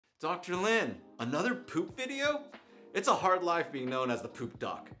Dr. Lin, another poop video? It's a hard life being known as the poop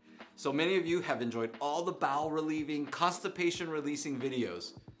doc. So many of you have enjoyed all the bowel relieving, constipation releasing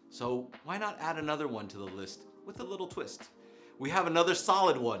videos. So why not add another one to the list with a little twist? We have another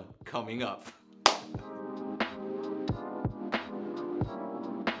solid one coming up.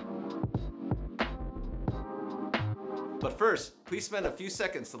 But first, please spend a few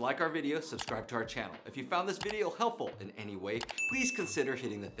seconds to like our video, subscribe to our channel. If you found this video helpful in any way, please consider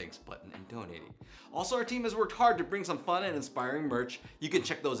hitting the thanks button and donating. Also, our team has worked hard to bring some fun and inspiring merch. You can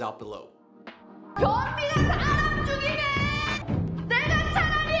check those out below.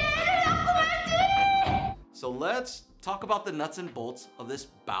 So let's talk about the nuts and bolts of this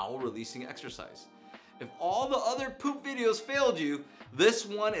bowel releasing exercise. If all the other poop videos failed you, this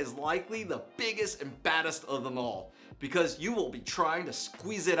one is likely the biggest and baddest of them all, because you will be trying to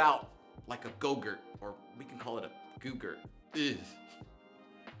squeeze it out like a go-gurt, or we can call it a goo-gurt. Ugh.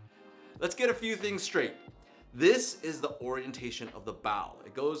 Let's get a few things straight. This is the orientation of the bowel.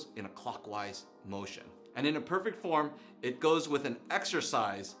 It goes in a clockwise motion. And in a perfect form, it goes with an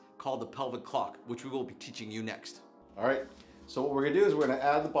exercise called the pelvic clock, which we will be teaching you next. All right, so what we're gonna do is we're gonna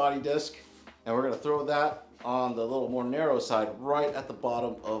add the BodyDisk, and we're gonna throw that on the little more narrow side right at the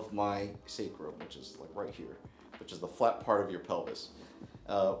bottom of my sacrum, which is like right here, which is the flat part of your pelvis.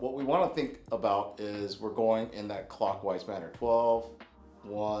 What we wanna think about is we're going in that clockwise manner. 12,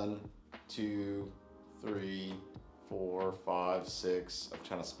 1, 2, 3, 4, 5, 6. I'm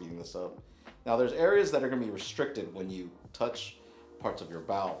trying to speed this up. Now there's areas that are gonna be restricted when you touch parts of your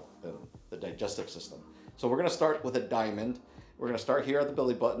bowel and the digestive system. So we're gonna start with a diamond. We're gonna start here at the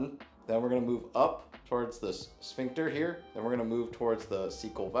belly button. Then we're gonna move up towards the sphincter here. Then we're gonna move towards the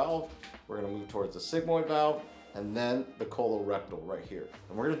cecal valve. We're gonna move towards the sigmoid valve, and then the colorectal right here.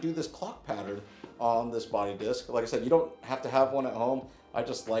 And we're gonna do this clock pattern on this BodyDisk. Like I said, you don't have to have one at home. I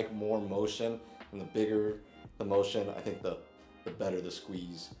just like more motion, and the bigger the motion, I think the better the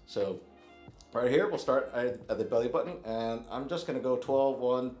squeeze. So right here, we'll start at the belly button, and I'm just gonna go 12,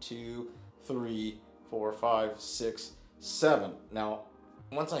 1, 2, 3, 4, 5, 6, 7. Now,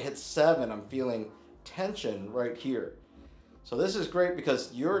 once I hit 7, I'm feeling tension right here. So this is great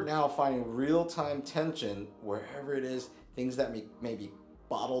because you're now finding real-time tension wherever it is, things that may be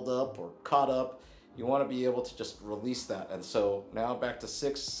bottled up or caught up. You want to be able to just release that. And so now back to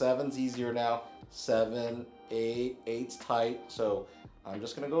 6, 7's easier now. 7, 8, 8's tight. So I'm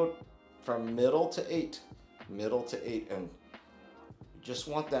just going to go from middle to 8, and you just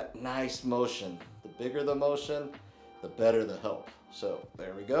want that nice motion. The bigger the motion, the better the help. So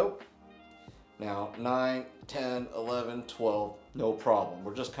there we go. Now 9, 10, 11, 12, no problem.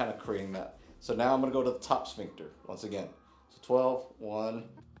 We're just kind of creating that. So now I'm gonna go to the top sphincter once again. So 12, 1,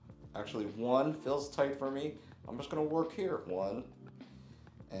 actually 1 feels tight for me. I'm just gonna work here, 1.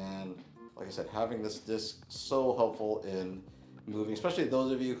 And like I said, having this disc so helpful in moving, especially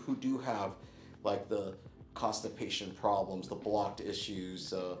those of you who do have like the constipation problems, the blocked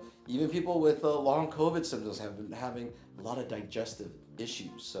issues, even people with long COVID symptoms have been having a lot of digestive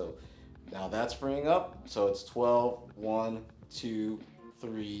issues. So now that's freeing up. So it's 12, 1, 2,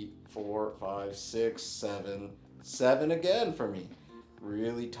 3, 4, 5, 6, 7, 7 again for me.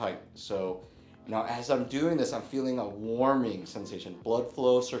 Really tight. So now as I'm doing this, I'm feeling a warming sensation. Blood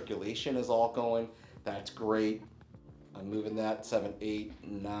flow, circulation is all going. That's great. I'm moving that 7, 8,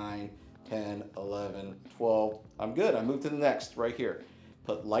 9, 10, 11, 12. I'm good. I move to the next right here.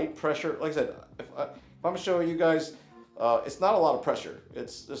 Put light pressure. Like I said, if I'm showing you guys, it's not a lot of pressure.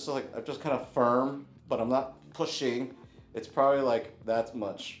 It's just like, I'm just kind of firm, but I'm not pushing. It's probably like that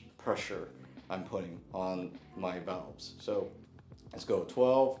much pressure I'm putting on my valves. So let's go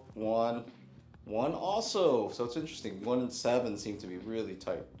 12, 1, 1 also. So it's interesting. 1 and 7 seem to be really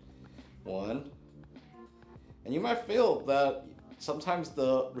tight. 1. And you might feel that sometimes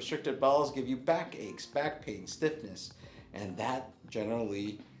the restricted bowels give you back aches, back pain, stiffness, and that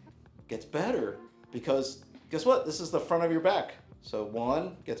generally gets better because guess what? This is the front of your back. So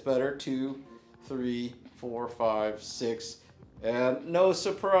 1 gets better, 2, 3, 4, 5, 6, and no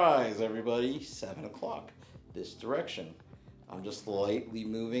surprise, everybody, 7 o'clock this direction. I'm just lightly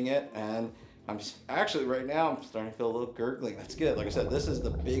moving it, and I'm actually right now I'm starting to feel a little gurgling. That's good. Like I said, this is the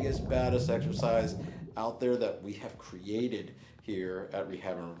biggest, baddest exercise out there that we have created here at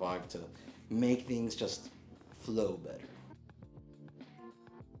Rehab and Revive to make things just flow better.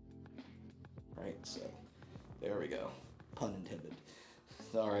 Right, so there we go. Pun intended.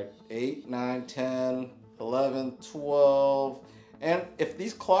 All right, 8, 9, 10, 11, 12. And if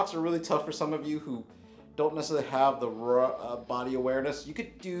these clocks are really tough for some of you who don't necessarily have the body awareness, you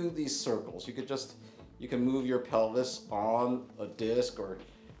could do these circles. You can move your pelvis on a disc, or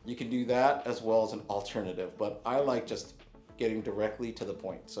You can do that as well as an alternative, but I like just getting directly to the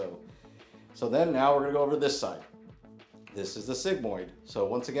point. So then now we're gonna go over this side. This is the sigmoid. So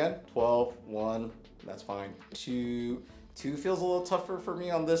once again, 12, 1, that's fine. 2 feels a little tougher for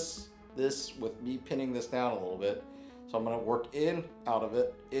me on this with me pinning this down a little bit. So I'm gonna work in, out of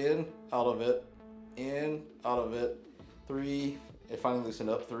it, in, out of it, in, out of it. 3, it finally loosened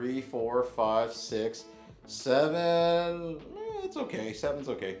up. 3, 4, 5, 6, 7, it's okay, 7's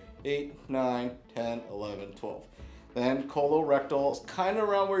okay. 8, 9, 10, 11, 12. Then colorectal is kind of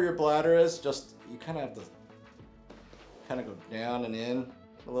around where your bladder is, just you kind of have to kind of go down and in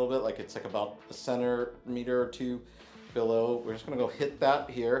a little bit, like it's like about a centimeter or 2 below. We're just gonna go hit that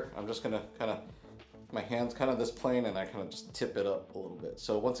here. I'm just gonna kind of, my hand's kind of this plane and I kind of just tip it up a little bit.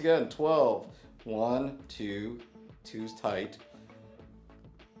 So once again, 12, 1, 2, 2's tight.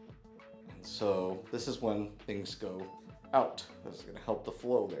 And so this is when things go out. This is gonna help the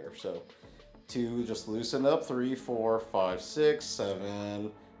flow there. So 2, just loosen up. 3, 4, 5, 6,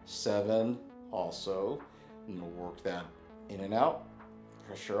 7, 7 also. I'm gonna work that in and out.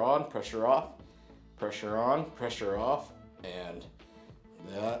 Pressure on, pressure off, pressure on, pressure off, and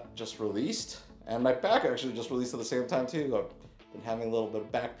that just released. And my back actually just released at the same time too. I've been having a little bit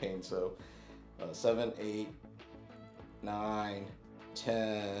of back pain. So 7, 8, 9,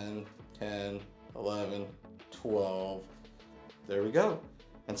 10, 10, 11, 12. There we go.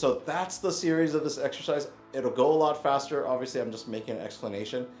 And so that's the series of this exercise. It'll go a lot faster. Obviously, I'm just making an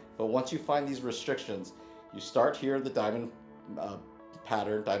explanation. But once you find these restrictions, you start here, the diamond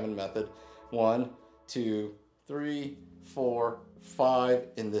pattern, diamond method. 1, 2, 3, 4, 5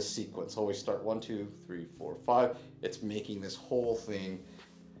 in this sequence. Always start 1, 2, 3, 4, 5. It's making this whole thing,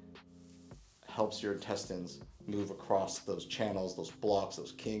 helps your intestines move across those channels, those blocks,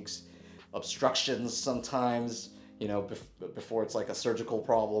 those kinks, obstructions sometimes, you know, before it's like a surgical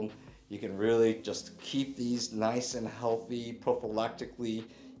problem. You can really just keep these nice and healthy prophylactically,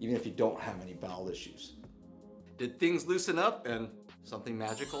 even if you don't have any bowel issues. Did things loosen up and something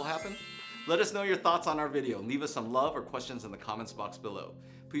magical happen? Let us know your thoughts on our video and leave us some love or questions in the comments box below.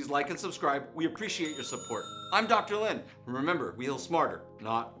 Please like and subscribe. We appreciate your support. I'm Dr. Lin. And remember, we heal smarter,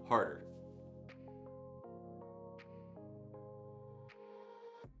 not harder.